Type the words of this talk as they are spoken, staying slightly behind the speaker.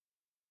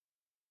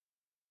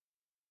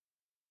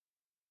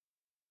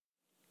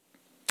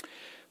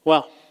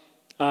Well,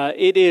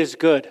 it is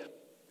good.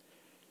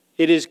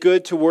 It is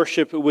good to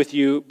worship with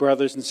you,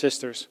 brothers and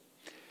sisters.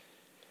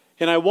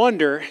 And I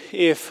wonder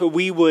if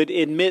we would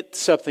admit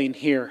something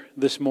here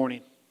this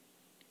morning.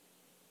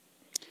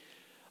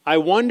 I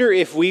wonder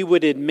if we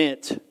would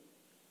admit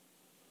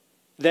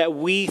that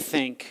we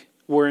think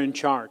we're in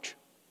charge.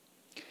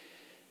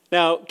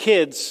 Now,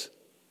 kids,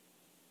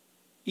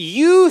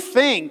 you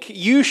think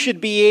you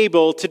should be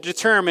able to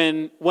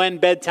determine when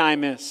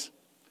bedtime is.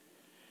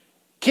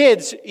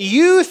 Kids,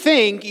 you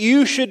think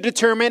you should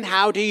determine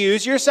how to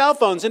use your cell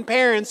phones. And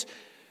parents,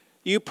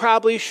 you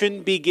probably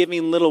shouldn't be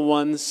giving little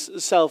ones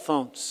cell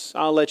phones.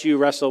 I'll let you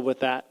wrestle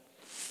with that.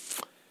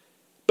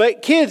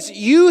 But kids,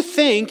 you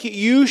think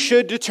you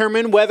should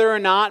determine whether or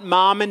not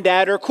mom and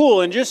dad are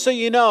cool. And just so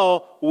you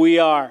know, we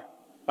are.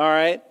 All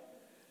right?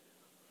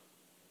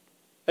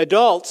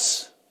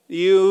 Adults,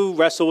 you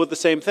wrestle with the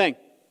same thing.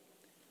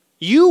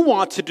 You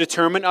want to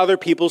determine other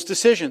people's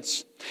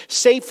decisions,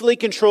 safely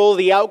control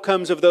the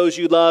outcomes of those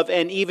you love,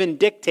 and even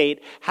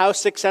dictate how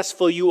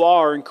successful you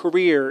are in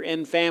career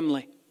and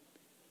family.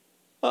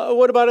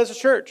 What about as a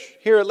church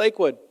here at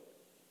Lakewood?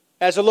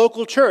 As a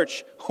local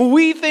church,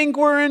 we think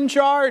we're in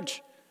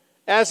charge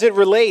as it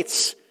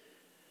relates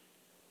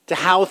to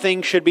how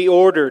things should be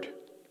ordered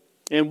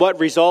and what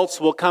results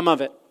will come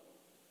of it.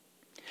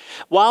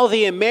 While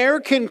the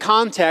American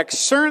context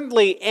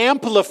certainly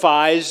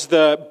amplifies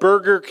the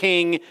Burger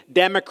King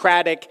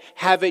democratic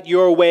have it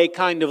your way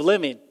kind of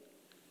living,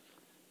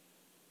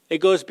 it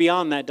goes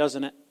beyond that,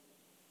 doesn't it?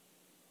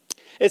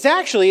 It's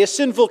actually a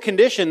sinful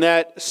condition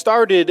that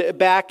started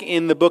back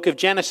in the book of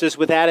Genesis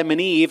with Adam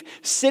and Eve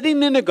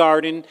sitting in a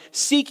garden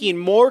seeking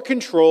more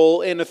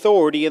control and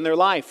authority in their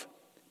life.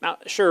 Now,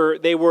 sure,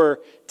 they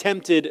were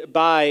tempted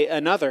by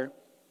another,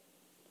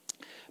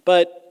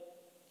 but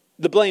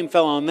the blame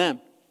fell on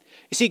them.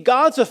 You see,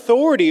 God's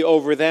authority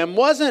over them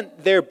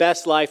wasn't their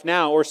best life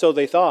now, or so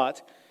they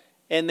thought,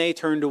 and they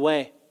turned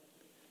away.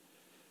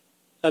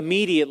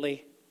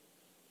 Immediately,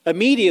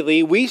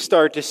 we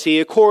start to see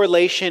a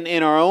correlation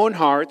in our own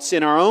hearts,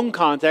 in our own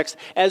context,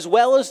 as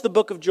well as the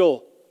book of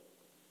Joel.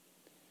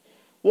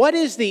 What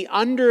is the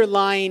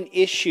underlying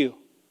issue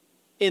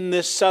in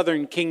this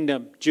southern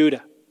kingdom,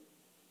 Judah?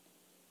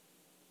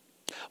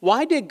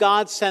 Why did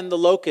God send the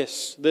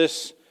locusts,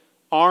 this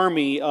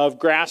army of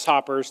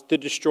grasshoppers, to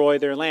destroy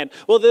their land?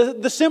 Well,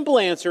 the simple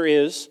answer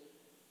is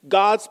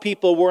God's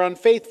people were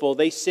unfaithful.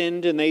 They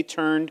sinned and they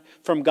turned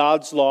from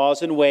God's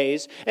laws and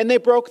ways, and they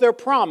broke their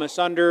promise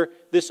under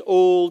this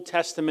Old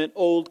Testament,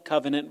 Old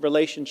Covenant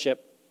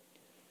relationship.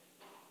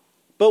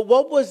 But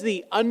what was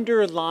the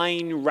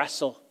underlying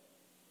wrestle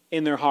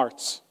in their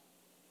hearts?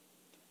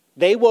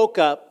 They woke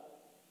up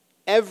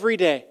every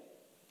day,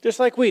 just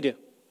like we do.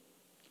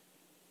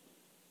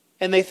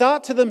 And they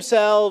thought to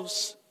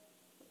themselves,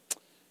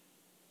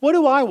 what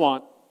do I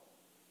want?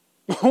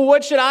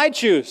 What should I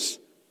choose?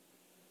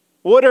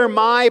 What are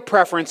my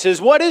preferences?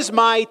 What is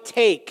my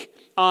take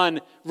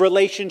on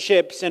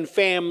relationships and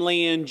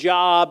family and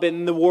job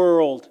and the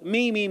world?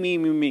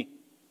 Me.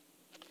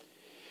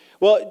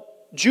 Well,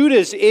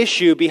 Judah's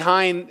issue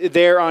behind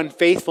their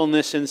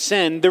unfaithfulness and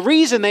sin, the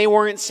reason they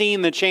weren't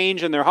seeing the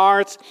change in their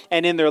hearts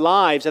and in their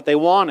lives that they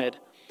wanted,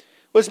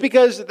 was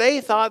because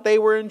they thought they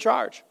were in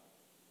charge.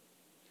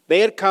 They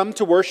had come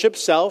to worship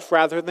self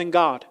rather than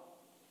God.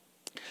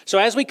 So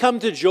as we come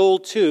to Joel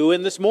 2,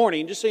 and this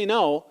morning, just so you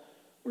know,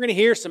 we're going to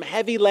hear some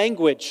heavy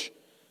language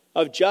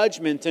of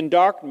judgment and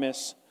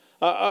darkness.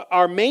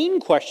 Our main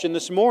question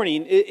this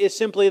morning is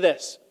simply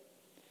this: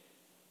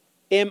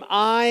 am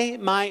I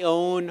my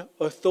own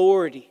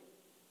authority?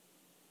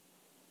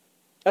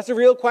 That's a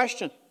real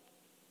question.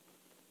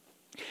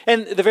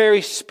 And the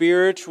very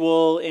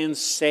spiritual and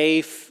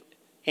safe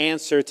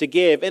answer to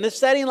give in a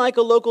setting like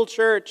a local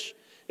church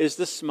is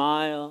to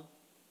smile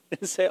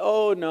and say,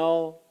 oh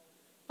no,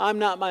 I'm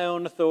not my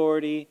own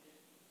authority.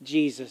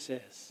 Jesus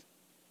is.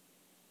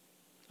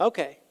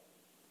 Okay.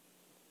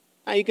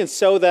 Now you can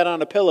sew that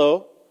on a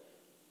pillow,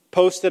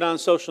 post it on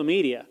social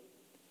media.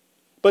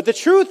 But the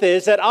truth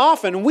is that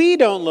often we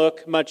don't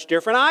look much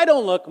different. I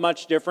don't look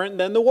much different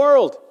than the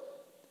world.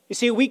 You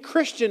see, we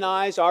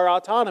Christianize our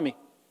autonomy.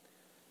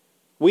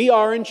 We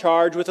are in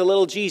charge with a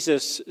little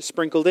Jesus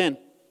sprinkled in.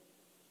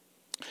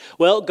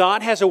 Well,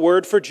 God has a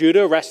word for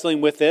Judah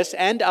wrestling with this,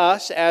 and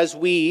us as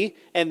we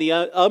and the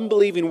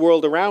unbelieving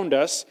world around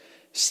us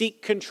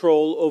seek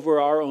control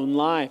over our own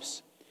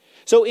lives.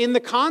 So in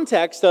the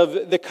context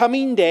of the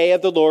coming day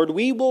of the Lord,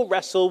 we will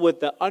wrestle with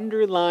the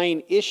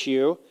underlying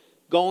issue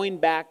going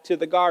back to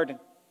the garden.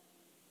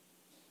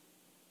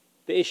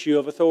 The issue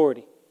of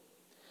authority.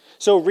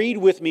 So read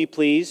with me,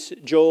 please,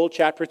 Joel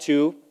chapter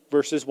 2,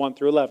 verses 1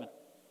 through 11.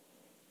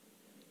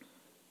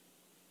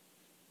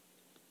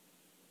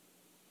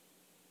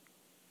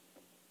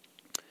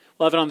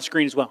 We'll have it on the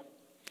screen as well.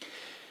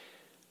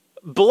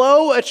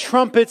 Blow a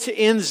trumpet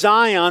in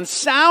Zion,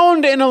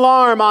 sound an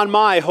alarm on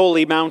my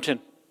holy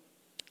mountain.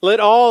 Let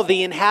all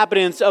the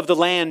inhabitants of the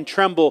land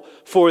tremble,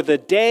 for the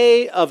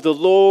day of the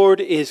Lord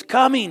is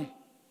coming.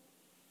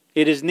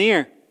 It is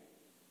near.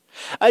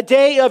 A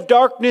day of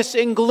darkness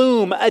and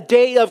gloom, a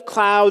day of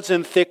clouds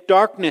and thick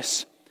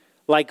darkness.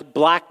 Like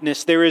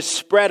blackness there is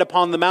spread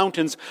upon the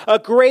mountains a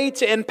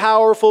great and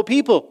powerful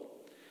people.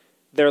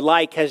 Their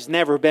like has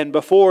never been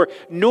before,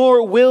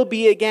 nor will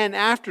be again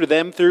after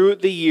them through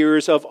the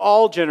years of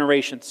all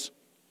generations.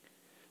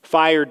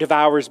 Fire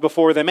devours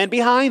before them, and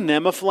behind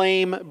them a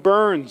flame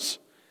burns.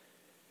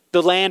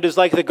 The land is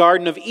like the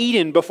Garden of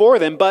Eden before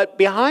them, but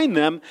behind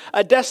them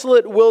a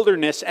desolate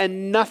wilderness,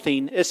 and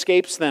nothing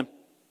escapes them.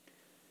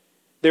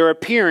 Their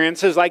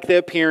appearance is like the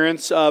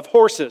appearance of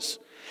horses,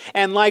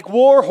 and like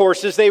war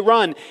horses they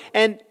run.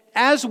 And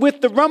as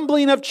with the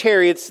rumbling of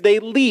chariots, they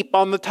leap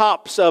on the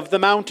tops of the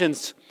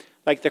mountains,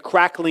 like the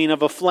crackling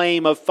of a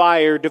flame of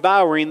fire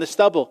devouring the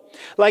stubble,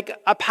 like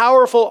a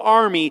powerful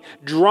army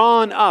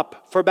drawn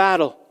up for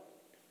battle.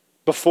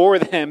 Before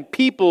them,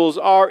 peoples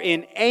are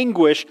in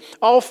anguish.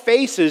 All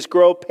faces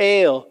grow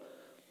pale.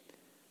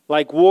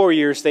 Like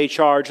warriors they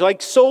charge.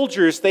 Like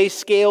soldiers they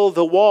scale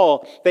the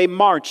wall. They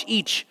march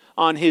each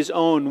on his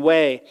own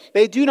way.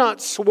 They do not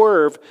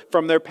swerve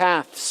from their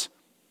paths.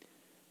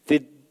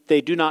 They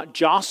do not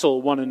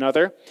jostle one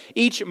another.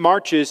 Each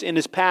marches in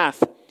his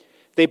path.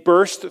 They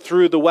burst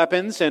through the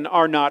weapons and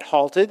are not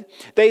halted.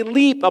 They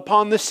leap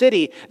upon the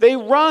city. They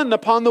run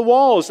upon the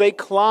walls. They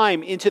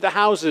climb into the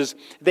houses.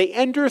 They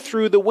enter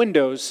through the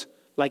windows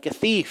like a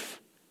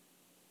thief.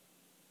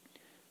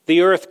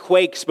 The earth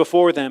quakes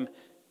before them.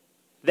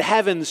 The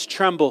heavens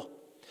tremble.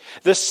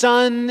 The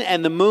sun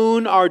and the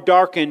moon are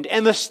darkened,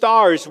 and the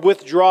stars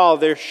withdraw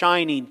their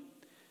shining.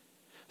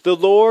 The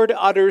Lord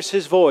utters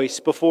his voice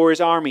before his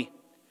army,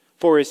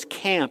 for his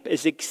camp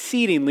is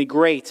exceedingly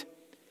great.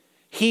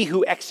 He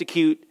who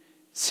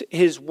executes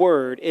his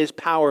word is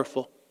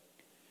powerful.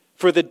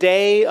 For the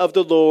day of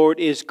the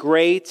Lord is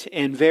great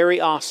and very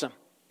awesome.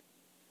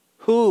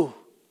 Who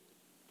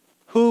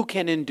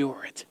can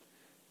endure it?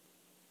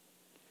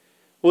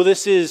 Well,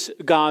 this is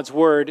God's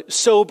word.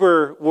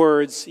 Sober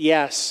words,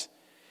 yes.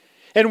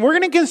 And we're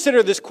going to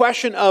consider this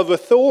question of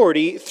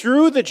authority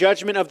through the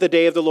judgment of the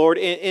day of the Lord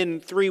in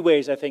three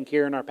ways, I think,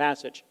 here in our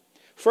passage.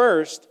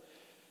 First,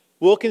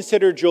 we'll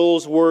consider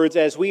Joel's words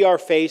as we are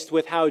faced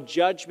with how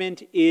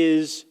judgment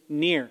is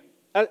near.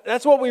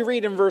 That's what we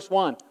read in verse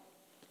 1.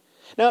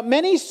 Now,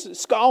 many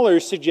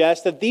scholars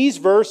suggest that these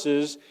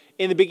verses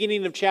in the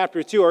beginning of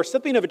chapter 2 are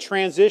something of a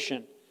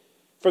transition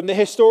from the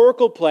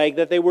historical plague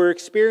that they were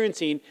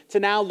experiencing to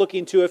now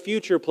looking to a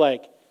future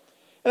plague.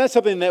 And that's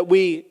something that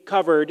we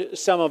covered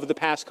some of the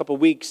past couple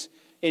weeks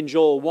in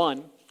Joel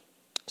 1.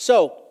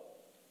 So,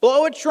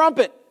 blow a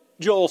trumpet,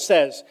 Joel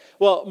says.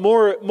 Well,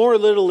 more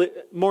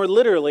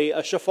literally,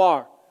 a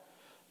shofar,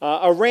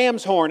 a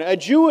ram's horn, a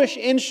Jewish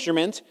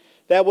instrument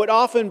that would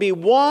often be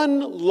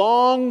one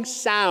long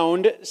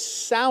sound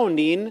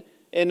sounding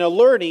and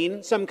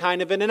alerting some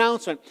kind of an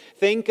announcement.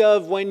 Think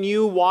of when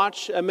you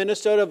watch a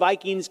Minnesota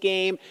Vikings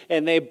game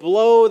and they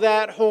blow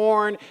that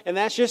horn, and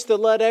that's just to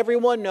let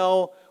everyone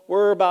know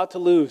we're about to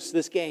lose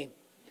this game.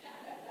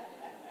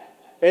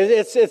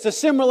 It's a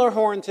similar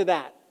horn to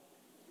that.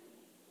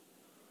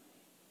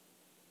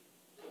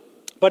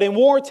 But in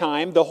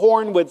wartime, the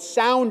horn would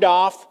sound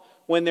off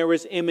when there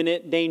was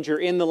imminent danger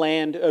in the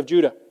land of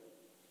Judah.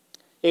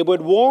 It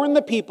would warn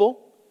the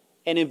people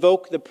and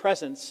invoke the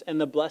presence and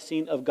the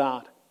blessing of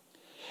God.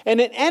 And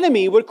an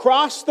enemy would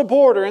cross the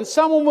border and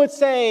someone would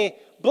say,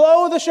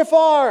 blow the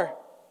shofar,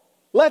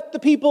 let the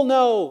people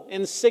know,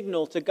 and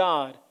signal to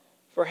God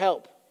for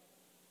help.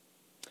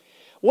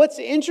 What's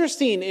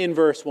interesting in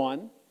verse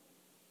 1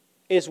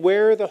 is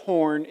where the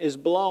horn is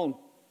blown.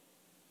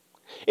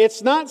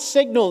 It's not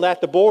signaled at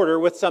the border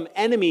with some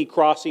enemy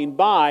crossing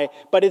by,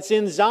 but it's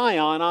in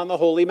Zion on the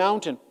holy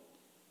mountain.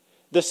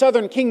 The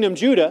southern kingdom,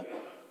 Judah,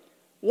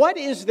 what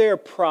is their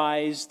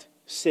prized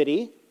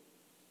city?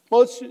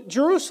 Well, it's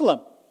Jerusalem,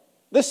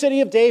 the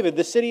city of David,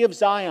 the city of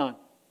Zion.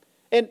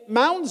 And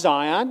Mount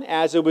Zion,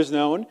 as it was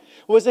known,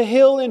 was a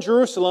hill in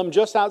Jerusalem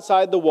just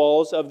outside the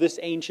walls of this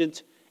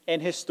ancient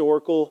and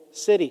historical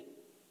city.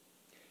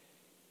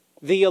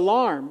 The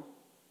alarm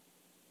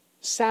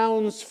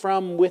sounds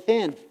from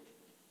within.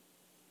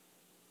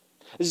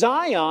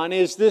 Zion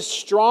is this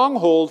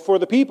stronghold for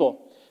the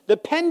people. The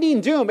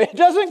pending doom, it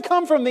doesn't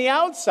come from the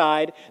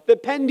outside. The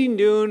pending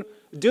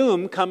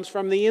doom comes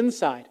from the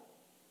inside.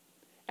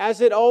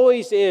 As it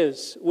always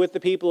is with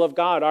the people of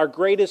God, our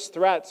greatest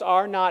threats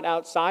are not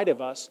outside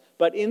of us,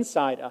 but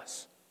inside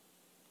us.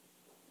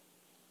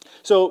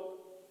 So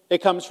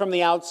it comes from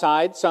the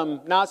outside,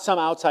 not some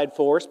outside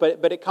force,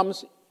 but it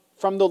comes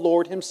from the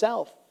Lord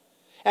himself.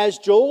 As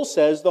Joel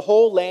says, the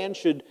whole land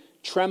should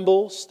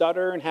tremble,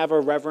 stutter, and have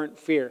a reverent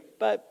fear.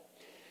 But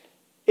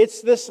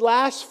it's this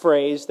last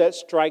phrase that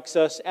strikes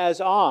us as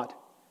odd.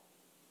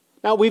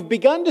 Now, we've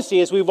begun to see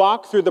as we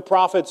walk through the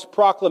prophet's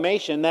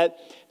proclamation that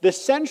the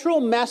central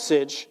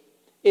message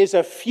is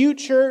a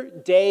future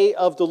day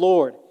of the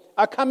Lord,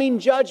 a coming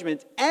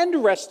judgment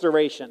and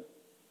restoration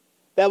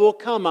that will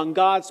come on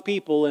God's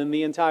people in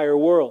the entire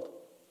world.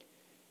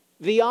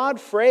 The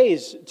odd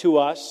phrase to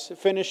us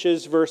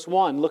finishes verse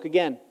 1. Look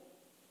again.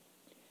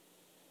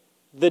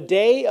 The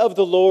day of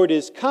the Lord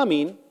is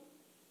coming,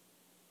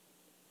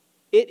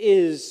 It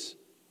is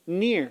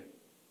near.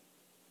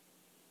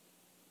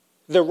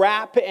 The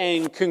wrap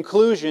and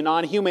conclusion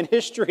on human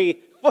history,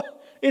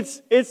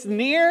 it's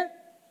near.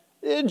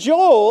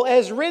 Joel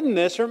has written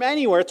this from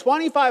anywhere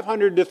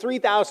 2,500 to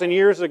 3,000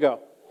 years ago.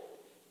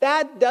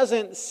 That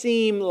doesn't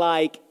seem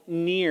like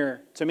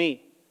near to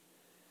me.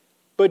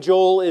 But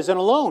Joel isn't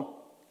alone.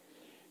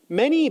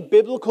 Many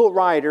biblical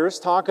writers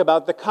talk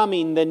about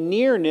the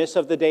nearness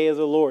of the day of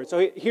the Lord.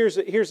 So here's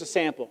a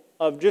sample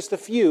of just a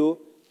few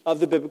of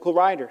the biblical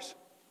writers.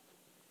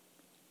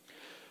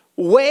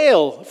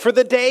 Wail, for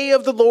the day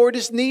of the Lord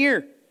is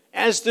near.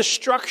 As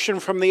destruction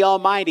from the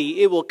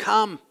Almighty, it will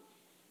come.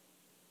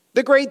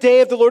 The great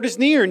day of the Lord is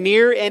near,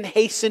 near and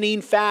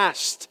hastening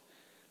fast.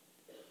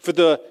 For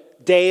the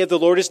day of the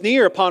Lord is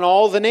near upon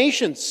all the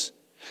nations.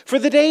 For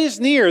the day is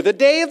near, the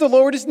day of the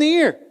Lord is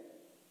near.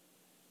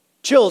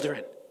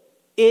 Children,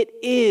 it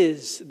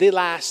is the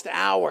last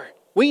hour.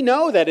 We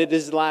know that it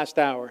is the last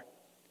hour.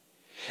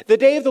 The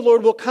day of the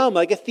Lord will come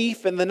like a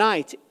thief in the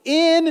night.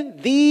 In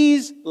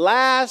these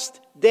last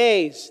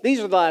days, these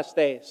are the last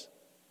days,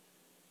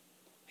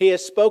 He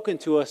has spoken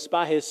to us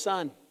by His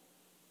Son.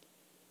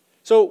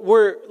 So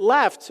we're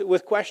left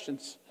with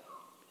questions.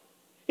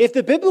 If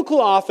the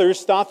biblical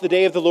authors thought the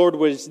day of the Lord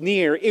was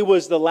near, it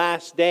was the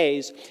last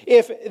days,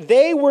 if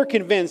they were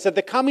convinced that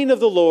the coming of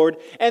the Lord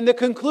and the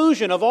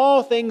conclusion of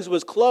all things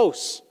was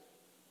close,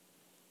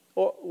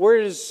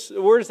 where does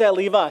that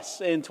leave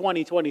us in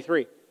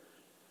 2023?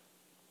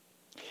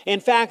 In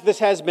fact, this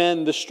has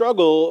been the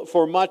struggle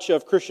for much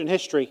of Christian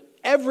history.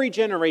 Every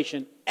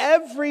generation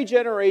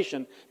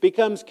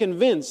becomes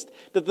convinced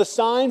that the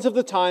signs of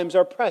the times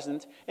are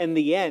present and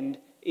the end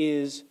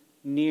is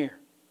near.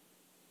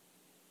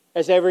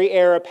 As every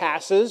era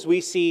passes,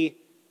 we see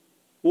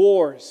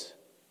wars,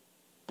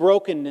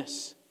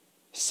 brokenness,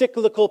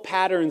 cyclical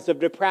patterns of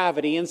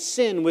depravity, and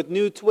sin with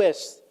new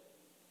twists.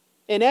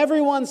 And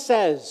everyone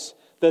says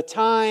the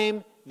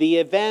time, the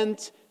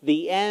event,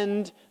 the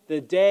end,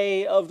 the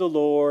day of the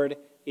Lord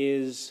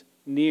is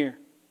near.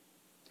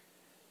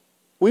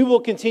 We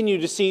will continue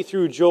to see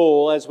through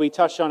Joel, as we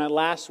touched on it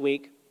last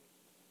week,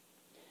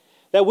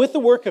 that with the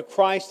work of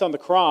Christ on the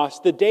cross,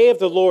 the day of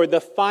the Lord,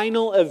 the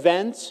final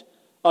event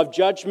of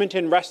judgment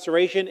and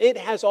restoration, it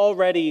has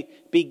already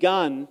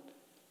begun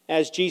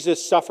as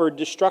Jesus suffered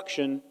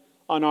destruction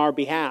on our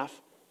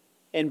behalf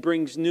and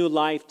brings new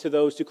life to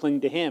those who cling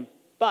to Him.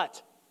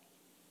 But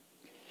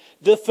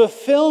the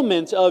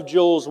fulfillment of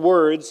Joel's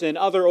words and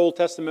other Old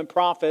Testament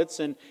prophets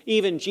and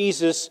even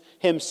Jesus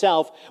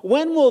Himself,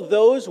 when will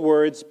those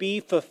words be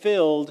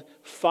fulfilled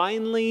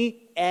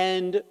finally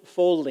and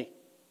fully?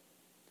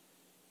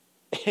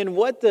 And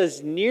what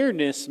does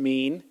nearness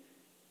mean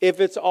if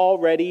it's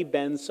already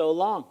been so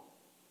long?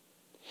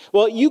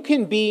 Well, you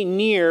can be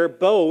near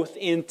both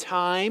in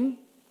time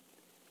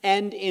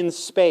and in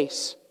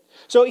space.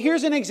 So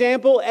here's an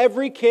example.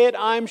 Every kid,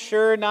 I'm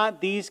sure, not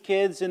these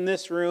kids in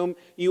this room,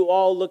 you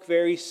all look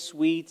very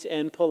sweet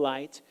and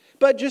polite.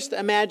 But just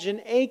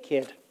imagine a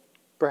kid,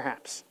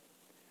 perhaps.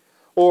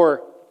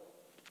 Or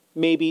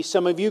maybe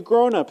some of you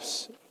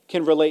grown-ups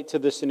can relate to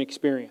this in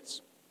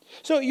experience.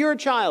 So you're a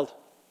child,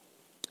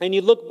 and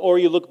you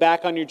look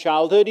back on your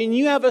childhood, and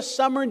you have a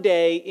summer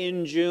day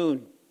in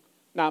June,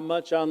 not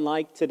much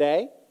unlike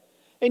today,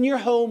 and you're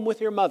home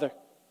with your mother.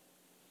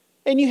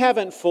 And you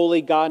haven't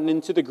fully gotten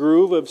into the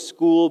groove of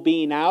school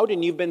being out,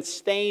 and you've been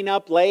staying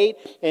up late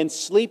and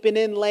sleeping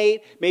in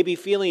late, maybe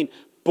feeling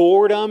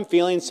boredom,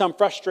 feeling some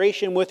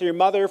frustration with your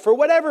mother for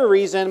whatever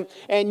reason,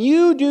 and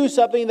you do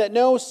something that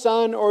no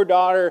son or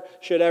daughter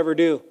should ever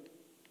do.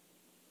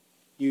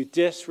 You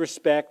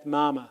disrespect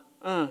mama.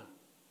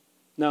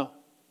 No.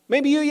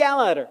 Maybe you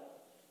yell at her.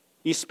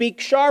 You speak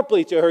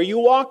sharply to her. You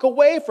walk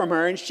away from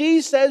her, and she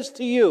says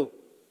to you,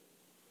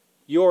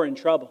 "You're in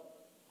trouble.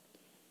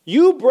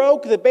 You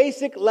broke the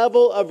basic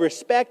level of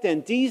respect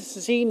and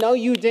decency." No,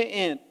 you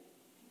didn't.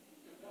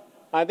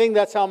 I think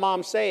that's how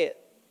moms say it.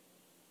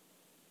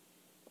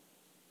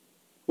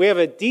 We have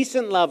a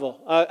decent level,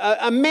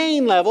 a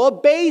main level, a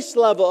base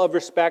level of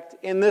respect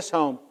in this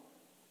home.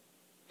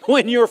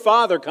 When your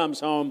father comes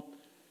home,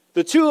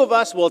 the two of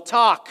us will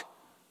talk.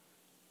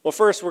 Well,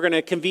 first we're going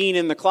to convene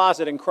in the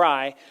closet and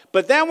cry,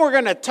 but then we're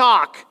going to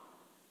talk,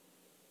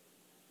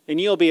 and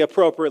you'll be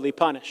appropriately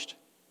punished.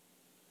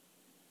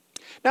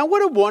 Now,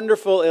 what a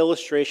wonderful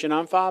illustration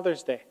on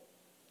Father's Day.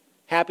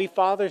 Happy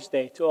Father's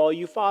Day to all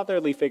you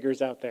fatherly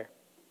figures out there.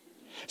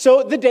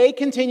 So the day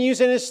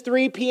continues and it's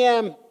 3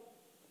 p.m.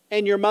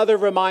 and your mother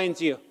reminds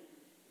you,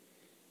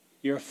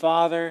 your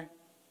father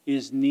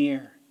is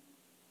near.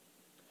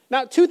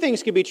 Now, two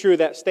things could be true of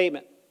that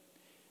statement.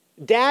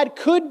 Dad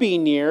could be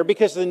near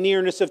because of the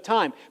nearness of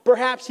time.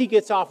 Perhaps he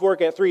gets off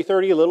work at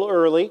 3:30 a little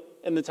early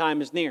and the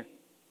time is near.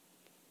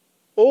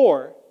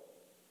 Or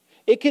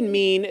it can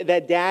mean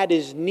that Dad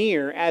is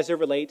near as it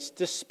relates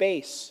to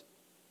space.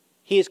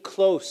 He is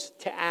close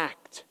to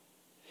act.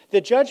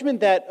 The judgment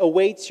that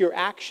awaits your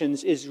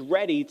actions is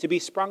ready to be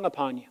sprung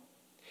upon you.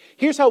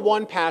 Here's how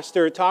one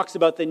pastor talks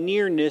about the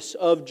nearness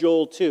of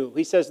Joel 2.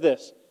 He says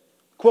this,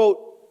 quote,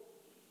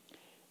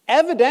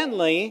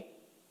 "Evidently,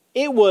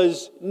 It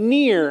was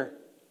near,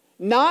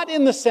 not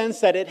in the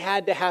sense that it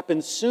had to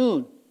happen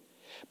soon,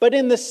 but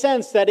in the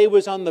sense that it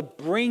was on the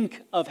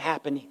brink of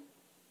happening.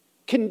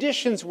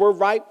 Conditions were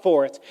ripe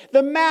for it.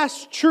 The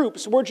massed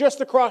troops were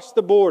just across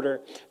the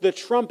border. The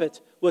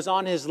trumpet was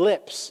on his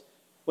lips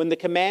when the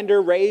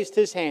commander raised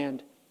his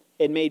hand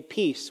and made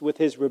peace with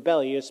his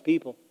rebellious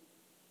people.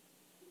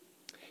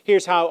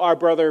 Here's how our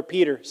brother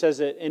Peter says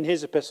it in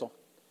his epistle,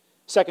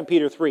 2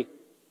 Peter 3.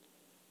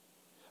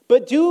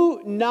 But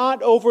do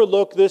not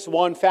overlook this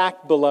one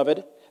fact,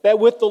 beloved, that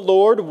with the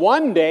Lord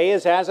 1 day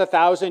is as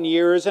 1,000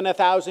 years, and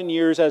 1,000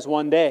 years as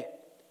 1 day.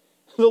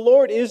 The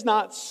Lord is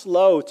not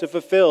slow to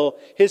fulfill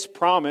his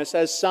promise,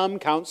 as some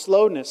count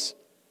slowness,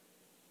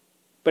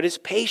 but is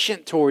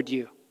patient toward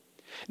you,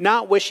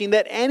 not wishing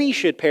that any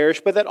should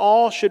perish, but that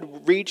all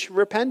should reach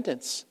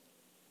repentance.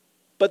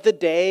 But the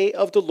day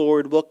of the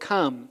Lord will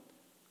come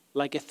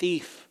like a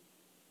thief.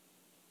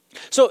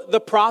 So the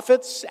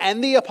prophets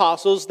and the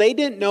apostles, they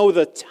didn't know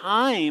the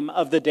time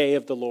of the day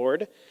of the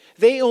Lord.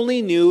 They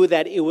only knew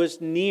that it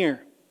was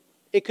near.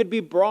 It could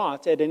be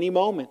brought at any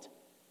moment.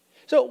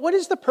 So what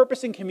is the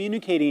purpose in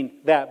communicating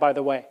that, by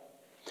the way?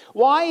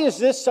 Why is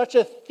this such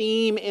a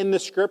theme in the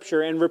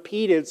Scripture and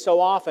repeated so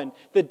often?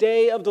 The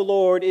day of the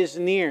Lord is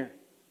near.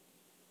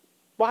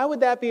 Why would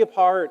that be a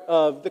part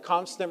of the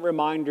constant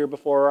reminder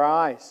before our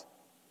eyes?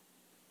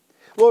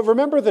 Well,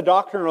 remember the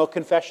doctrinal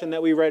confession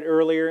that we read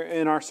earlier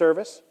in our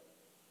service?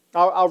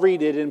 I'll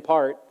read it in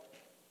part.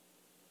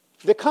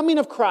 The coming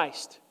of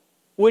Christ,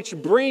 which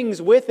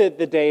brings with it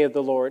the day of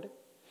the Lord,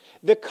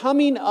 the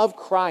coming of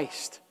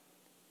Christ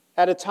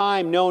at a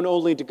time known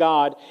only to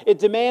God, it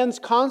demands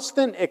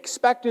constant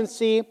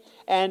expectancy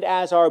and,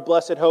 as our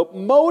blessed hope,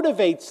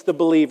 motivates the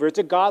believer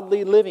to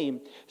godly living,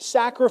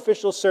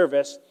 sacrificial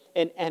service,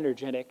 and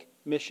energetic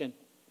mission.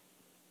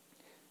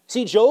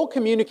 See, Joel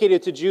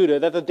communicated to Judah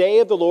that the day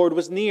of the Lord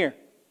was near.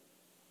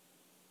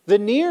 The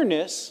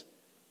nearness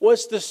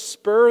was to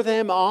spur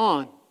them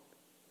on,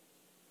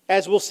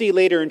 as we'll see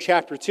later in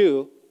chapter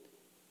 2,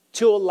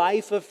 to a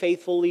life of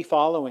faithfully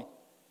following.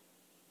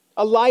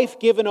 A life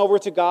given over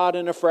to God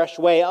in a fresh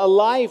way. A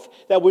life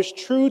that was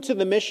true to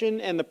the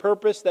mission and the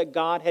purpose that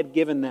God had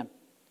given them.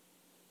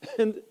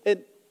 And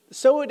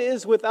so it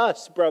is with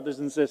us, brothers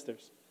and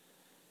sisters.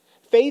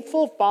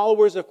 Faithful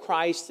followers of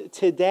Christ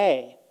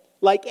today,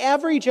 like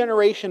every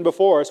generation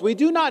before us, we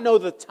do not know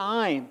the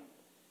time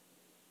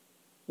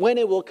when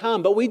it will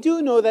come, but we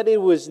do know that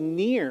it was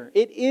near.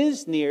 It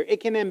is near.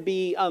 It can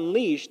be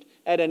unleashed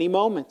at any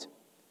moment.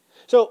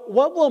 So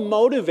what will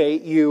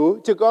motivate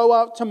you to go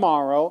out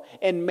tomorrow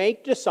and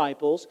make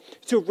disciples,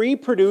 to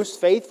reproduce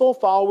faithful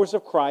followers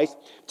of Christ,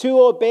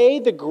 to obey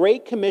the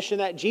great commission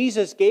that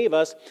Jesus gave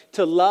us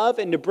to love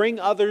and to bring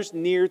others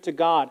near to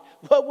God?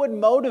 What would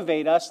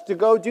motivate us to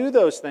go do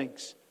those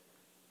things?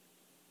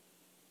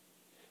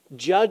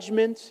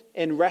 Judgment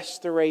and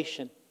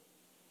restoration.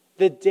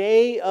 The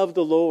day of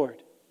the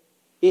Lord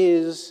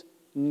is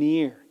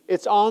near.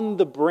 It's on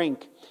the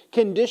brink.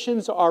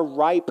 Conditions are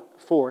ripe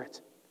for it.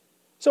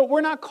 So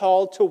we're not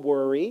called to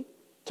worry,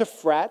 to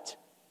fret,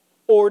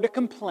 or to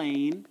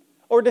complain,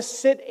 or to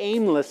sit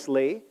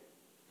aimlessly.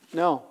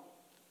 No.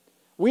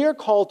 We are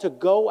called to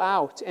go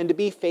out and to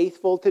be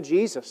faithful to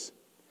Jesus.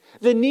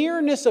 The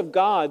nearness of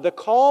God, the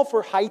call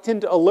for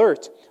heightened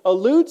alert,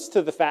 alludes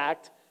to the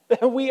fact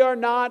that we are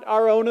not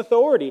our own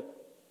authority.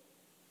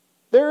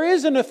 There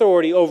is an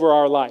authority over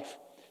our life.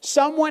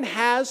 Someone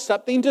has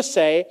something to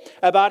say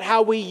about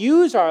how we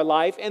use our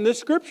life, and the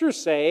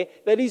Scriptures say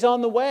that He's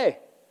on the way.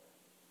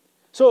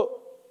 So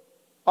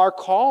our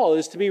call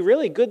is to be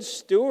really good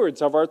stewards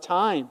of our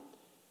time,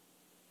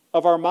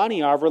 of our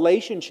money, our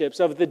relationships,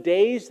 of the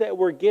days that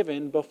we're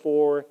given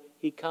before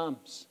He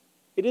comes.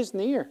 It is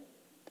near.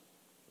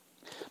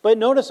 But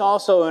notice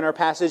also in our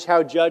passage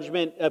how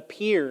judgment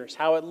appears,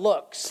 how it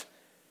looks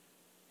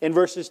in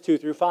verses 2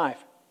 through 5.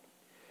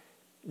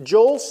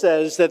 Joel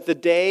says that the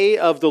day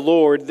of the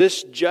Lord,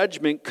 this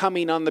judgment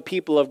coming on the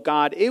people of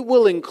God, it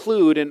will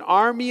include an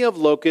army of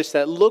locusts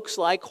that looks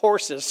like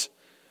horses.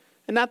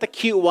 And not the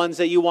cute ones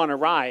that you want to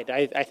ride.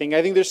 I think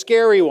they're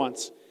scary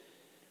ones.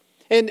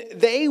 And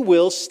they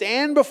will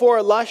stand before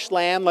a lush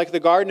land like the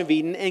Garden of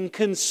Eden and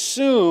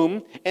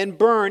consume and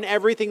burn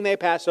everything they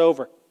pass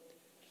over.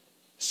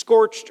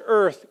 Scorched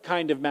earth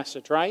kind of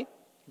message, right?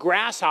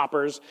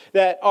 Grasshoppers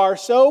that are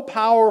so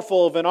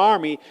powerful of an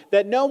army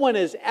that no one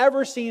has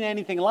ever seen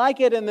anything like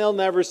it, and they'll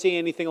never see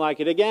anything like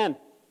it again.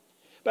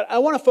 But I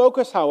want to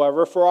focus,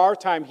 however, for our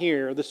time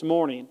here this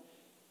morning,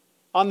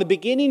 on the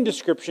beginning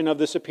description of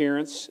this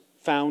appearance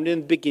found in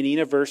the beginning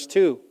of verse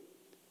 2.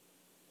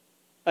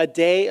 A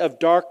day of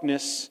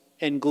darkness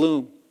and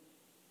gloom.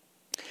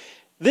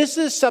 This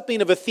is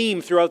something of a theme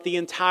throughout the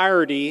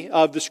entirety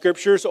of the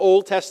Scriptures,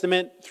 Old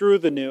Testament through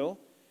the New.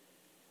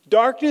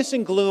 Darkness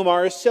and gloom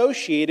are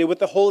associated with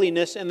the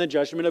holiness and the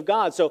judgment of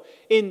God. So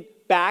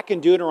back in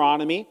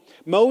Deuteronomy,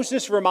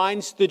 Moses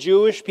reminds the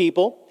Jewish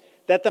people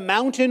that the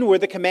mountain where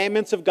the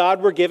commandments of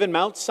God were given,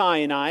 Mount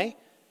Sinai,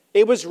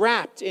 it was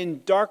wrapped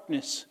in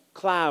darkness,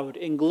 cloud,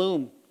 and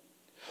gloom.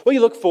 Well,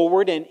 you look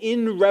forward, and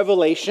in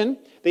Revelation,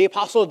 the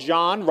Apostle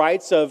John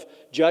writes of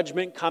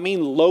judgment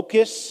coming,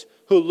 locusts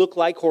who look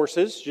like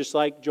horses, just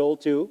like Joel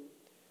 2.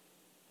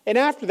 And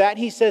after that,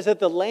 he says that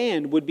the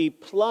land would be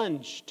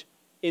plunged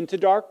into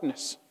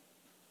darkness.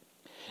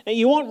 Now,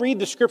 you won't read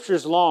the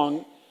scriptures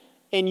long,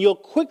 and you'll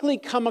quickly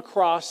come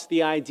across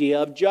the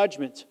idea of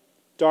judgment,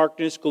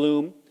 darkness,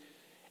 gloom,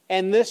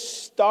 and this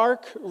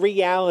stark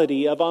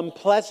reality of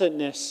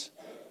unpleasantness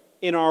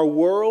in our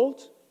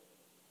world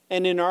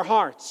and in our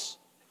hearts.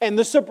 And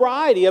the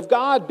sobriety of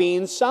God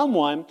being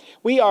someone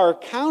we are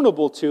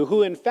accountable to,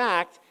 who in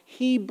fact,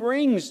 He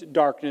brings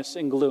darkness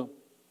and gloom.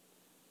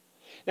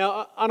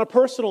 Now, on a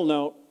personal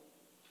note,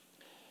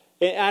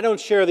 I don't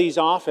share these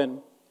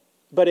often,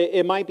 but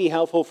it might be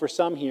helpful for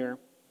some here.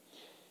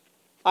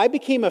 I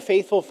became a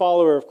faithful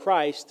follower of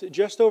Christ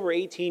just over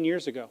 18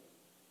 years ago.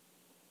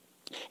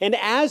 And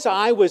as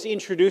I was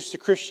introduced to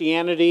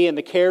Christianity and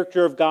the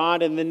character of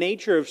God and the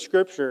nature of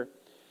Scripture,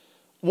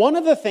 one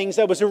of the things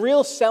that was a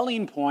real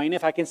selling point,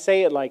 if I can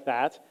say it like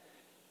that,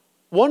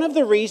 one of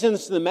the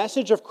reasons the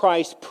message of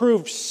Christ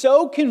proved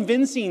so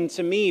convincing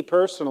to me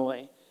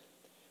personally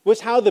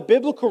was how the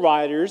biblical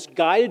writers,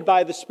 guided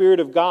by the Spirit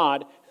of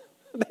God,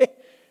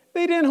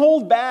 they didn't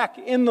hold back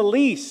in the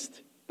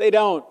least. They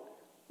don't.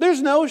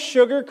 There's no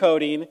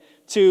sugarcoating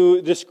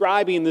to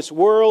describing this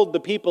world, the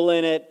people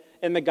in it,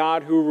 and the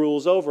God who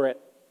rules over it.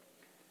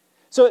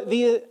 So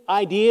the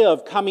idea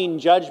of coming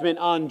judgment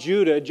on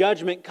Judah,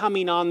 judgment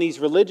coming on these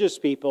religious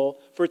people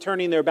for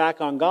turning their back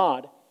on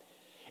God,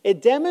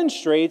 it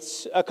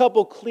demonstrates a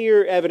couple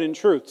clear, evident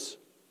truths.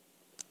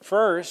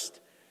 First,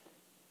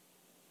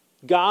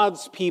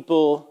 God's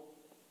people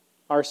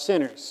are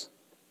sinners.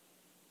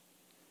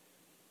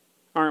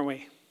 Aren't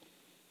we?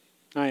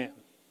 I am.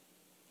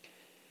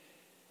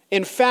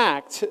 In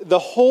fact, the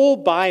whole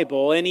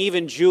Bible, and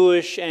even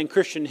Jewish and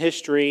Christian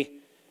history,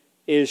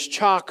 is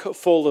chock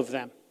full of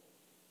them,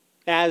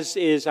 as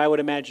is, I would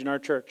imagine, our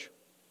church.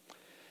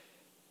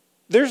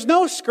 There's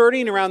no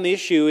skirting around the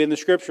issue in the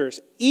Scriptures.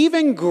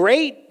 Even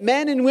great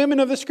men and women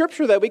of the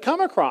Scripture that we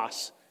come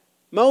across,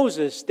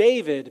 Moses,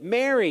 David,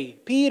 Mary,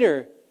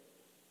 Peter,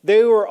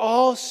 they were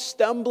all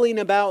stumbling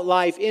about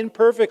life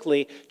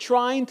imperfectly,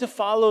 trying to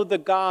follow the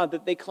God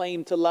that they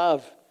claim to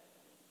love.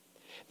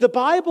 The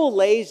Bible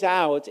lays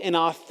out an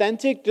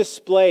authentic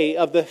display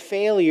of the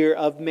failure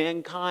of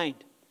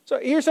mankind. So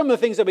here's some of the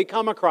things that we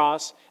come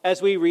across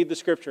as we read the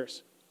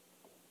Scriptures.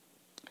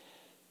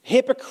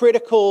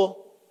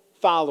 Hypocritical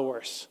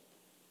followers,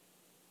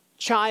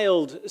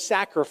 child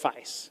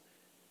sacrifice,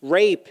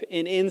 rape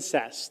and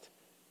incest,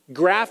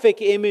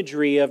 graphic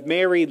imagery of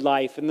married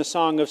life in the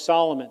Song of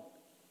Solomon,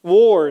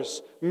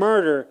 wars,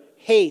 murder,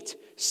 hate,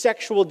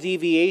 sexual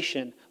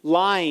deviation,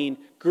 lying,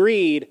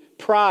 greed,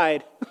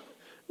 pride.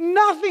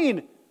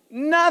 Nothing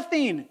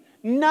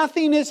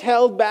is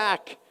held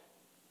back.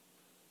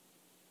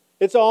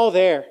 It's all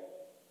there.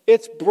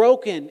 It's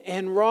broken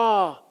and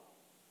raw,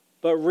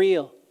 but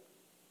real.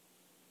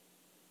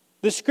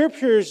 The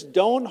Scriptures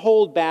don't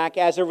hold back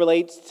as it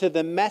relates to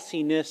the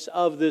messiness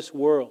of this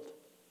world.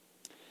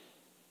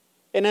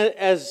 And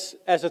as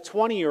a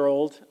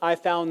 20-year-old, I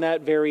found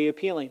that very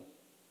appealing.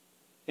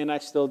 And I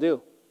still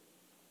do.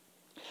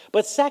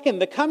 But second,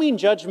 the coming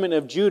judgment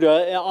of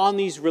Judah on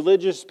these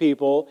religious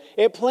people,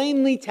 it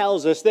plainly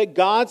tells us that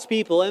God's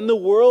people and the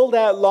world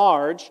at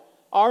large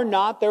are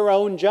not their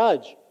own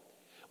judge.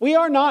 We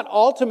are not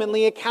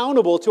ultimately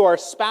accountable to our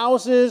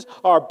spouses,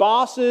 our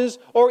bosses,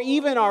 or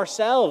even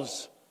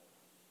ourselves.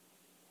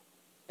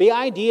 The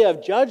idea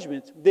of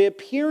judgment, the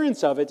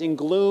appearance of it in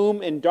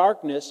gloom and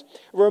darkness,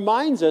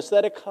 reminds us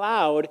that a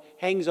cloud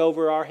hangs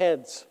over our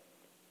heads.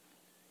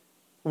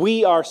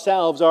 We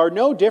ourselves are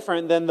no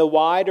different than the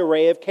wide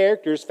array of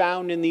characters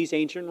found in these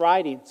ancient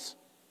writings.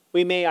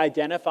 We may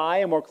identify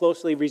and more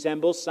closely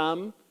resemble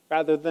some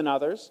rather than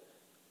others,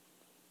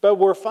 but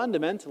we're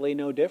fundamentally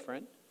no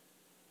different.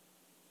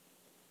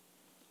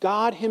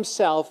 God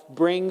Himself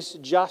brings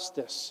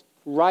justice,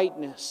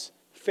 rightness,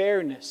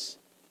 fairness,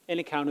 and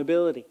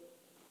accountability.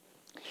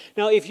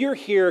 Now, if you're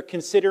here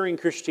considering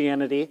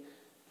Christianity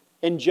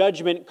and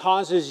judgment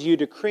causes you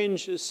to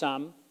cringe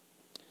some,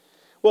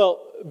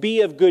 well,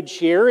 be of good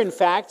cheer. In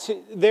fact,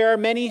 there are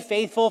many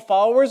faithful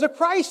followers of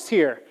Christ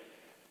here.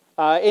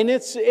 And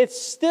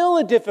it's still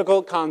a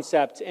difficult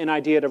concept and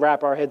idea to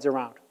wrap our heads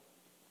around.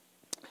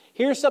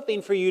 Here's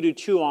something for you to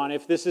chew on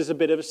if this is a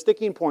bit of a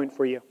sticking point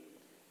for you.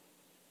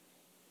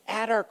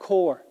 At our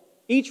core,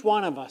 each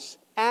one of us,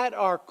 at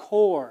our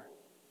core,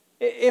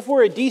 if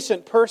we're a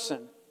decent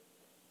person,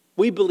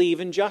 we believe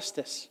in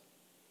justice.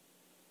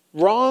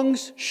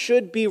 Wrongs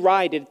should be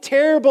righted.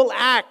 Terrible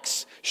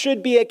acts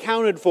should be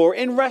accounted for.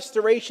 And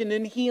restoration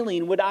and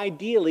healing would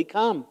ideally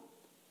come.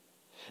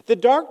 The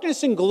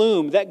darkness and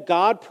gloom that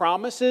God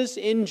promises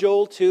in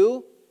Joel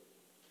 2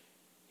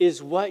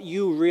 is what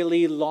you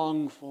really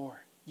long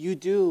for. You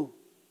do.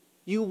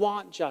 You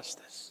want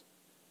justice.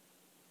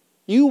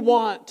 You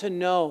want to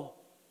know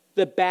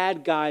the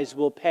bad guys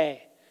will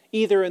pay,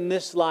 either in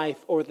this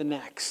life or the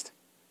next.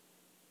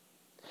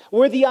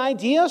 Where the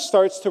idea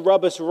starts to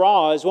rub us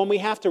raw is when we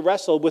have to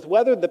wrestle with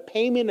whether the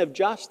payment of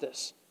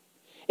justice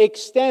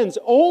extends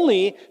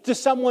only to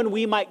someone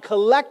we might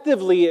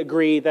collectively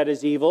agree that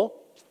is evil,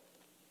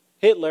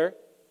 Hitler,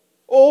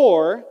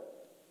 or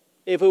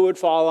if it would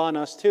fall on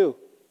us too.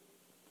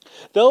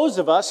 Those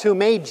of us who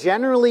may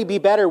generally be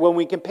better when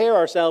we compare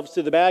ourselves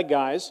to the bad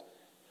guys,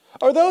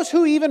 or those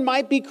who even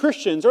might be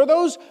Christians, or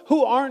those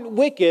who aren't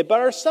wicked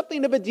but are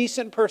something of a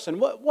decent person.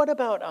 What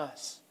about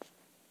us?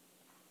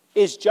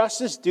 Is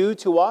justice due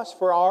to us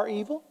for our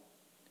evil?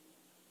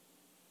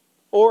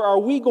 Or are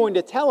we going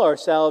to tell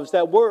ourselves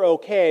that we're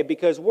okay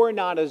because we're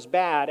not as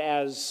bad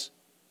as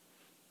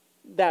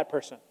that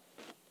person?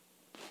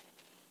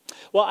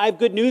 Well, I have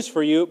good news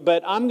for you,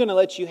 but I'm going to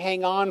let you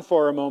hang on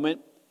for a moment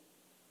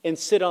and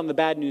sit on the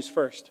bad news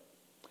first.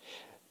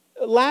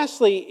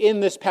 Lastly,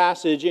 in this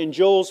passage, in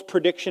Joel's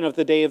prediction of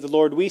the day of the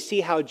Lord, we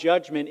see how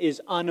judgment is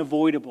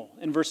unavoidable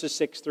in verses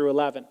 6 through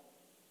 11.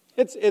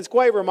 It's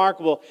quite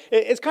remarkable.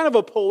 It's kind of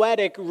a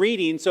poetic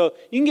reading, so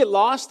you can get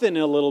lost in it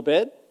a little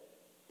bit.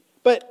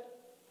 But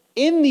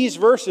in these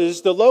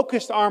verses, the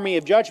locust army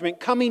of judgment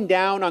coming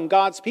down on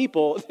God's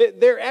people,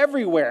 they're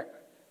everywhere.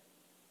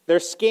 They're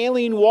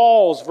scaling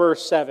walls,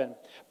 verse 7.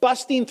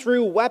 Busting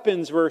through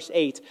weapons, verse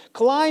 8.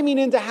 Climbing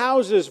into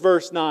houses,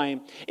 verse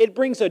 9. It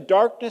brings a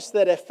darkness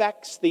that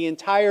affects the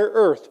entire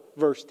earth,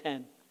 verse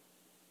 10.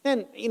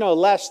 And,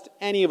 lest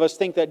any of us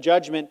think that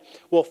judgment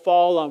will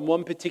fall on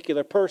one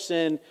particular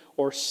person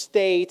or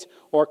state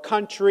or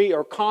country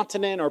or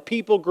continent or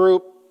people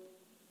group,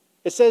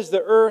 it says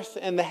the earth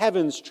and the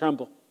heavens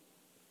tremble.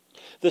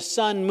 The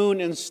sun, moon,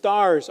 and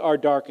stars are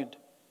darkened.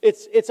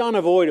 It's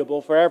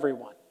unavoidable for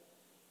everyone.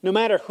 No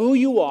matter who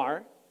you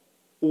are,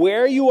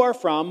 where you are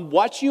from,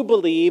 what you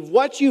believe,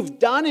 what you've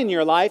done in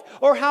your life,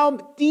 or how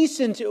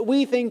decent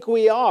we think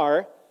we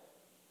are,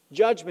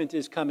 judgment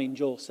is coming,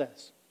 Joel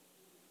says.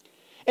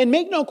 And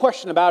make no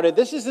question about it,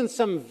 this isn't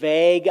some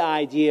vague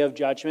idea of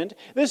judgment.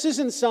 This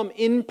isn't some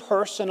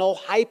impersonal,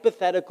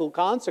 hypothetical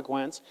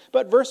consequence.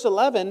 But verse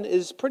 11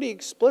 is pretty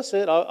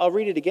explicit. I'll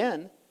read it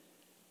again.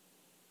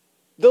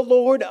 The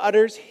Lord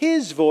utters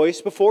his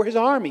voice before his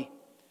army,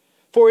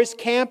 for his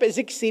camp is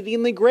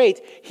exceedingly great.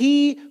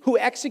 He who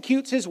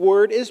executes his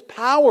word is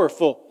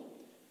powerful.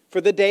 For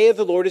the day of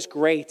the Lord is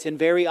great and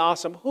very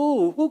awesome.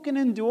 Who can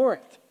endure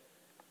it?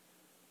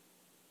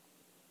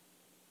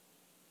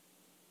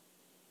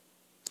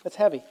 That's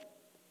heavy.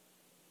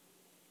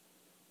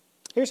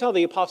 Here's how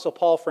the Apostle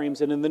Paul frames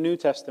it in the New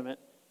Testament.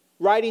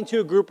 Writing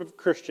to a group of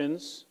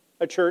Christians,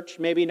 a church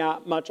maybe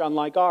not much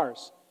unlike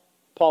ours.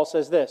 Paul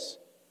says this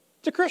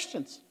to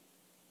Christians.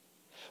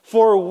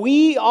 For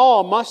we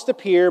all must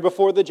appear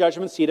before the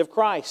judgment seat of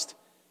Christ,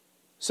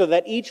 so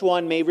that each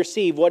one may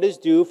receive what is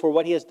due for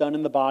what he has done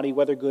in the body,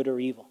 whether good or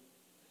evil.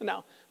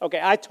 Now,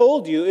 okay, I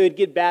told you it would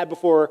get bad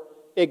before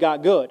it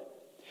got good.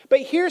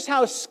 But here's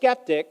how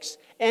skeptics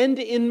and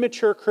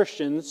immature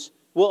Christians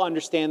will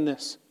understand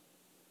this.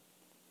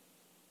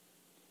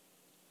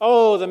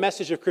 Oh, the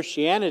message of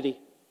Christianity.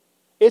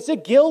 It's a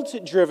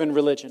guilt-driven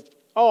religion.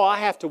 Oh, I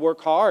have to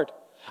work hard.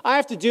 I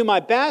have to do my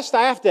best.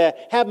 I have to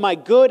have my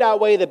good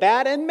outweigh the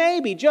bad. And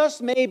maybe,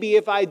 just maybe,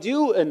 if I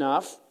do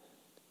enough,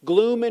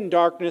 gloom and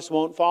darkness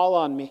won't fall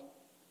on me.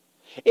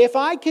 If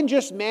I can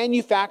just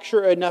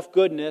manufacture enough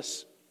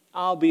goodness,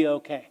 I'll be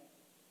okay.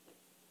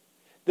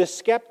 The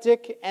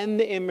skeptic and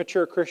the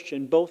immature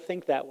Christian both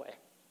think that way.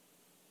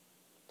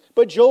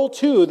 But Joel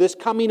 2, this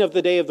coming of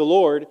the day of the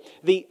Lord,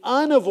 the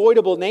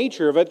unavoidable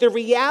nature of it, the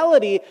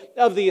reality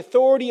of the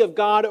authority of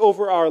God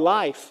over our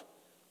life,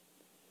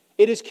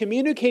 it is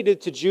communicated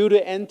to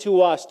Judah and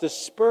to us to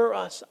spur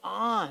us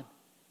on,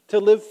 to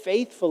live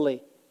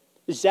faithfully,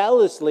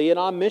 zealously, and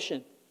on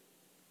mission.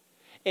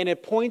 And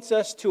it points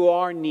us to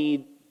our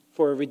need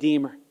for a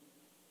Redeemer.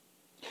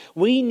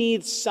 We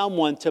need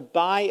someone to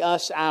buy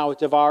us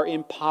out of our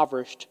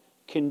impoverished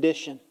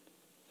condition.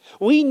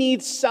 We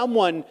need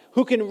someone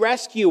who can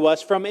rescue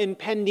us from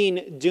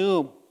impending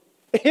doom.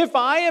 If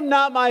I am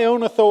not my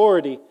own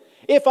authority,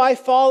 if I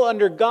fall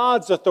under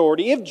God's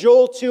authority, if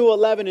Joel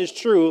 2:11 is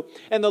true,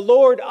 and the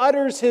Lord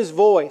utters his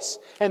voice,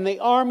 and the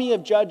army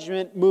of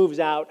judgment moves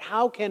out,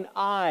 how can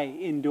I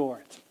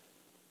endure it?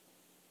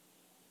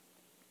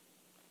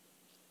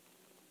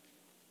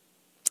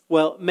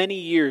 Well, many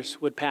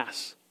years would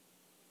pass,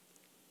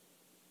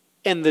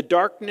 and the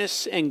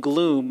darkness and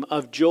gloom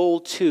of Joel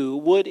 2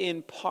 would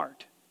in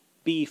part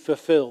be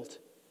fulfilled.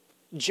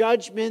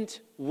 Judgment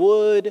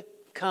would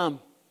come.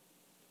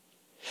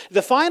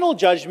 The final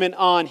judgment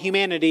on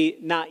humanity,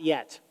 not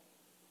yet.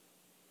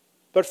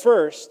 But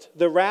first,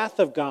 the wrath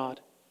of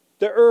God,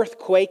 the earth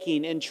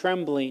quaking and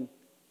trembling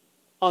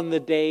on the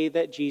day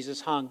that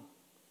Jesus hung.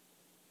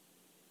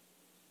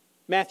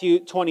 Matthew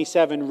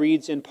 27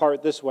 reads in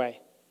part this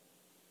way.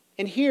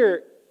 And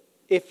here,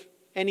 if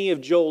any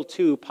of Joel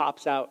 2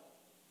 pops out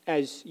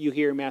as you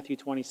hear Matthew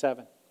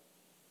 27.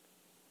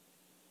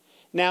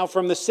 Now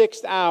from the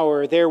 6th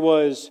hour there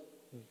was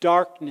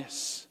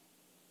darkness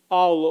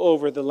all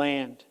over the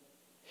land.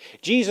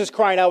 Jesus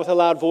cried out with a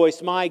loud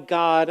voice, my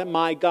God,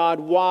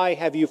 why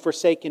have you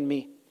forsaken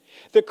me?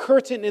 The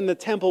curtain in the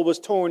temple was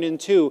torn in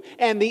two,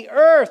 and the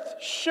earth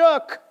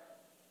shook,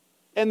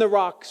 and the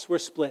rocks were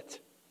split.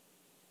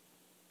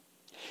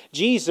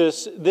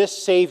 Jesus, this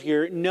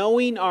Savior,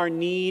 knowing our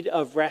need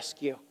of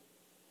rescue,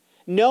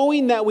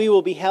 knowing that we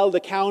will be held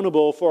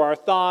accountable for our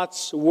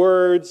thoughts,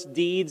 words,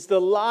 deeds,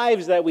 the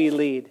lives that we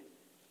lead,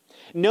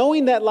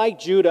 knowing that like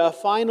Judah, a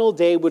final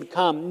day would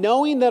come,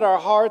 knowing that our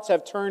hearts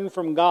have turned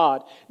from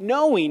God,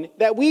 knowing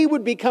that we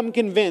would become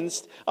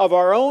convinced of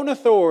our own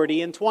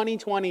authority in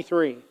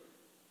 2023,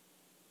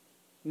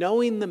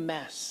 knowing the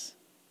mess,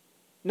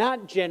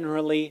 not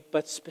generally,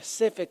 but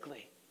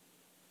specifically.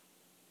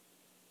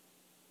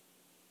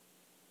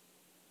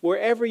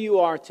 Wherever you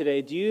are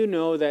today, do you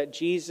know that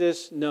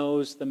Jesus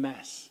knows the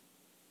mess?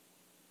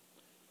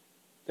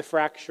 The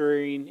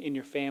fracturing in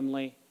your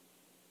family,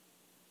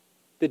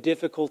 the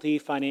difficulty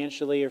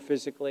financially or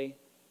physically,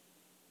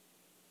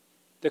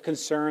 the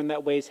concern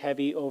that weighs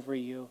heavy over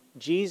you.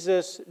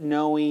 Jesus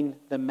knowing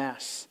the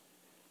mess.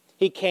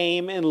 He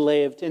came and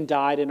lived and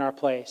died in our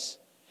place.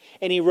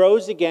 And He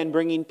rose again,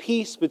 bringing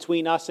peace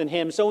between us and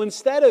Him. So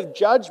instead of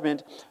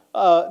judgment,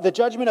 the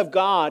judgment of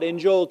God in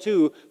Joel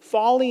 2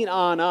 falling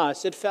on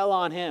us, it fell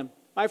on Him.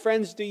 My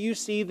friends, do you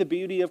see the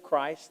beauty of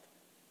Christ?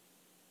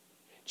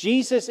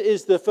 Jesus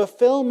is the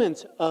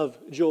fulfillment of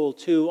Joel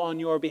 2 on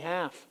your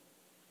behalf.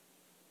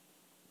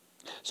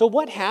 So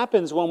what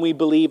happens when we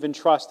believe and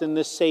trust in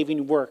this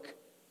saving work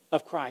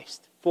of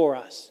Christ for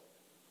us?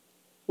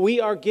 We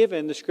are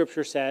given, the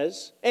Scripture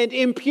says, and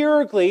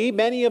empirically,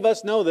 many of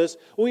us know this,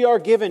 we are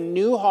given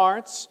new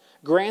hearts,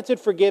 granted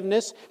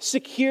forgiveness,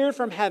 secured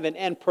from heaven,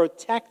 and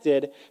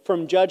protected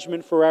from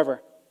judgment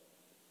forever.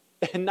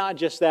 And not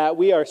just that,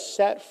 we are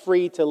set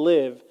free to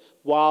live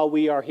while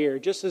we are here,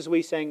 just as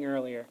we sang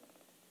earlier.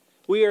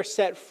 We are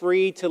set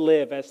free to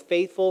live as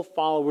faithful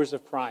followers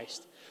of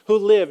Christ, who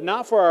live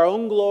not for our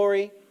own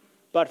glory,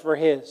 but for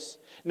His.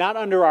 Not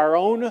under our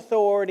own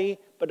authority,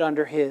 but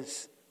under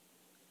His.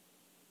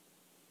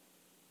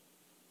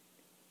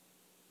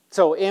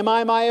 So, am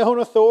I my own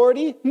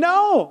authority?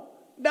 No,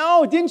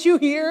 didn't you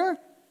hear?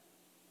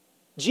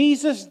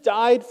 Jesus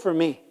died for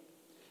me.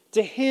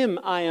 To Him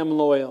I am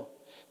loyal.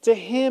 To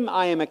Him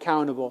I am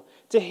accountable.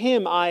 To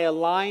Him I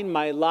align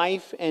my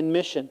life and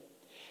mission.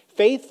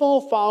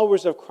 Faithful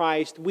followers of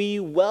Christ, we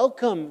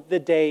welcome the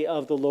day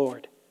of the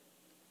Lord,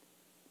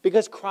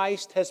 because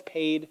Christ has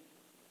paid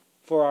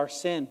for our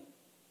sin.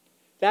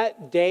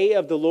 That day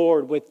of the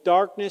Lord, with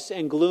darkness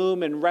and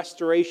gloom and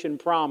restoration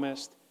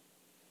promised,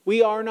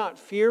 we are not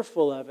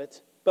fearful of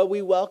it, but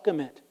we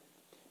welcome it,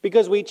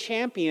 because we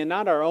champion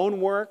not our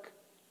own work,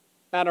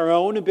 not our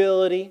own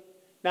ability,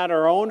 not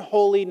our own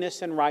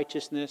holiness and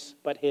righteousness,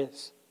 but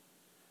His.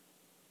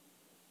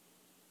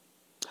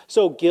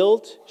 So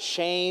guilt,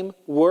 shame,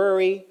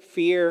 worry,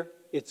 fear,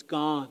 it's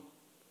gone.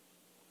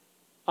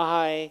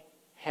 I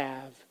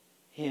have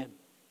Him.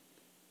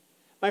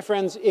 My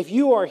friends, if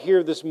you are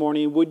here this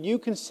morning, would you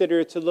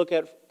consider to look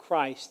at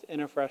Christ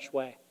in a fresh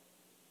way?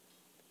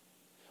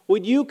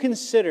 Would you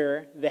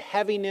consider the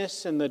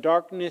heaviness and the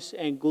darkness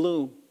and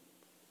gloom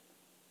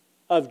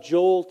of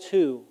Joel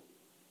 2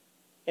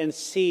 and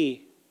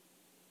see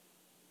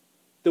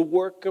the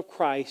work of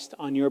Christ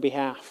on your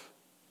behalf?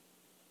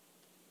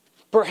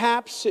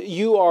 Perhaps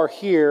you are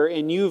here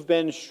and you've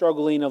been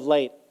struggling of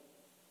late.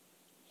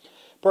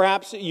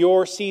 Perhaps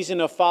your season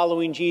of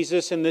following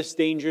Jesus in this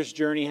dangerous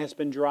journey has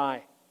been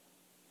dry.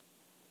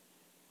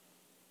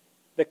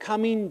 The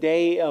coming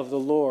day of the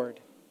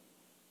Lord,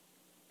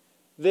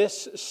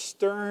 this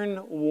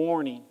stern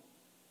warning,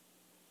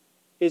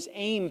 is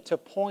aimed to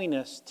point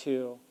us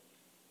to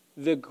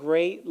the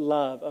great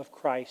love of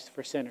Christ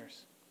for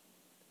sinners.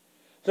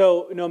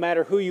 So no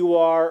matter who you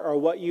are or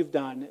what you've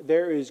done,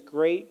 there is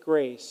great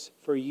grace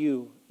for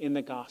you in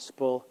the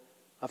gospel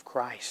of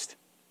Christ.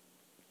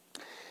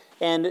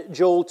 And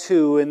Joel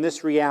 2, in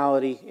this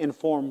reality,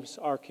 informs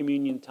our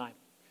communion time.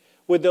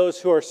 Would those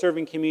who are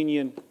serving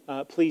communion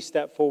please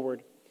step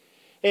forward?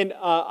 And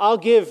I'll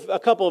give a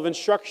couple of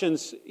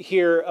instructions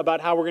here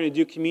about how we're going to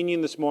do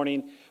communion this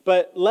morning,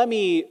 but let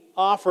me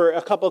offer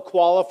a couple of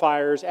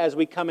qualifiers as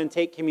we come and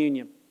take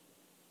communion.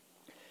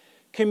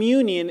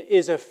 Communion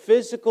is a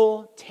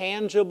physical,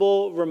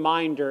 tangible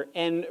reminder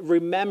and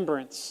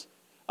remembrance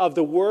of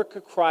the work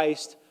of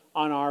Christ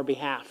on our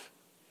behalf.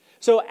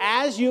 So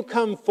as you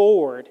come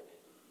forward,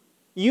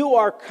 you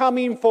are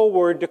coming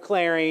forward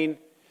declaring,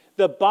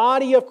 the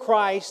body of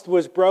Christ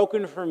was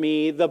broken for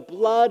me, the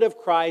blood of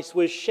Christ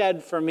was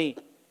shed for me.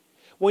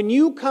 When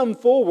you come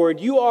forward,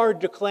 you are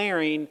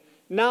declaring,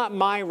 not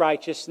my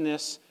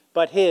righteousness,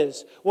 but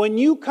His. When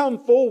you come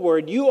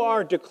forward, you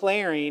are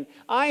declaring,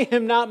 I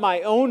am not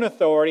my own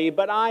authority,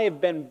 but I have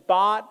been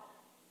bought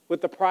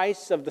with the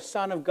price of the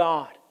Son of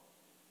God.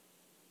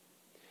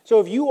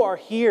 So if you are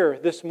here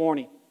this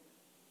morning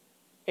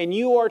and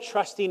you are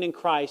trusting in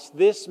Christ,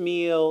 this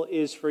meal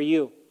is for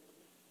you.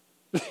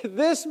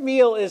 This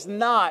meal is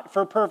not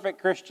for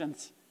perfect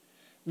Christians.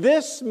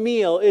 This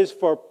meal is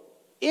for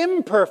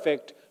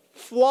imperfect,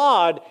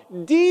 flawed,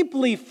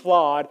 deeply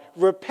flawed,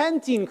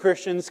 repenting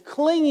Christians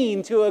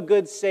clinging to a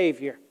good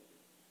Savior.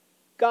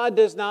 God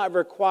does not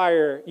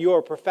require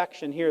your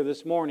perfection here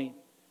this morning.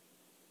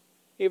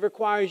 It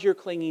requires your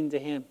clinging to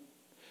Him.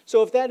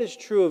 So if that is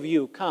true of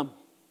you, come.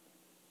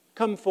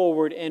 Come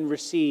forward and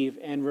receive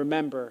and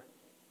remember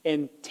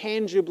and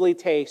tangibly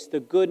taste the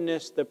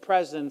goodness, the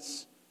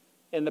presence,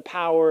 and the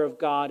power of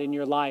God in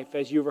your life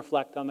as you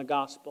reflect on the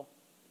gospel.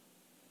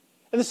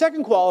 And the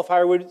second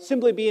qualifier would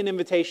simply be an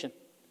invitation.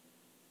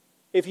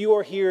 If you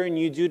are here and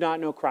you do not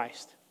know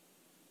Christ,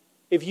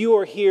 if you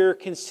are here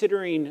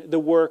considering the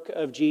work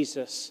of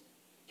Jesus,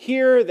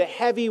 hear the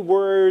heavy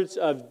words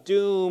of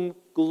doom,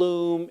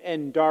 gloom,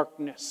 and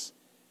darkness,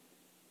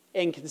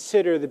 and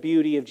consider the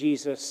beauty of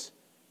Jesus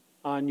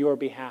on your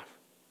behalf.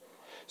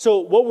 So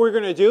what we're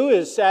going to do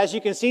is, as you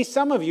can see,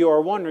 some of you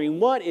are wondering,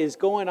 what is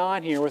going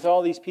on here with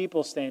all these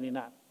people standing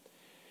up?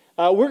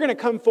 We're going to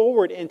come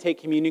forward and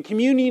take communion.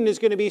 Communion is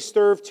going to be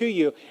served to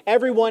you.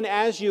 Everyone,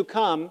 as you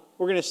come,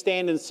 we're going to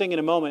stand and sing in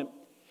a moment.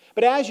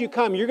 But as you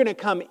come, you're going to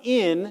come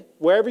in,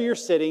 wherever you're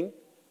sitting,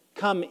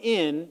 come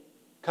in,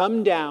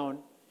 come down.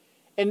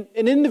 And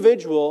an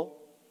individual,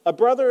 a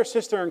brother or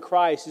sister in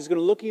Christ, is going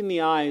to look you in the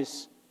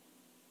eyes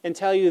and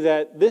tell you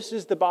that this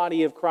is the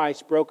body of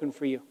Christ broken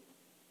for you.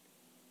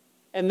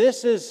 And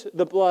this is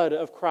the blood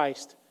of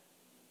Christ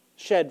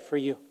shed for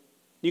you.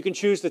 You can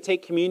choose to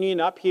take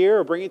communion up here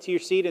or bring it to your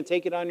seat and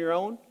take it on your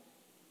own.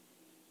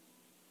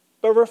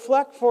 But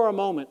reflect for a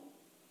moment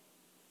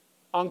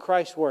on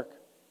Christ's work.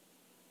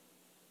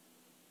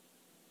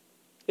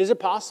 Is it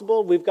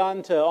possible we've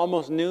gotten to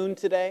almost noon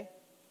today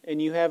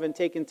and you haven't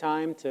taken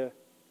time to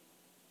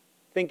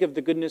think of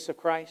the goodness of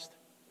Christ?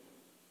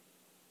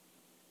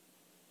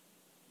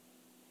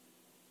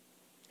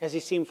 Has He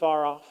seemed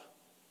far off?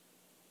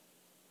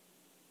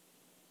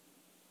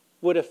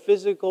 Would a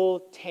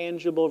physical,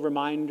 tangible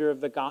reminder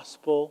of the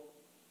gospel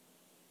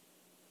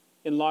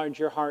enlarge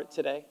your heart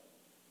today?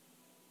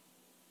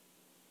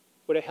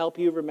 Would it help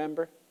you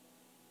remember?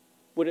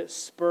 Would it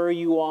spur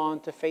you on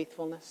to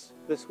faithfulness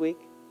this week?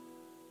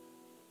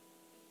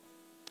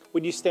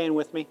 Would you stand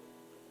with me?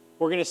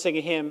 We're going to sing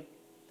a hymn.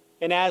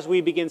 And as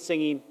we begin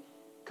singing,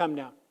 come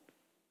down.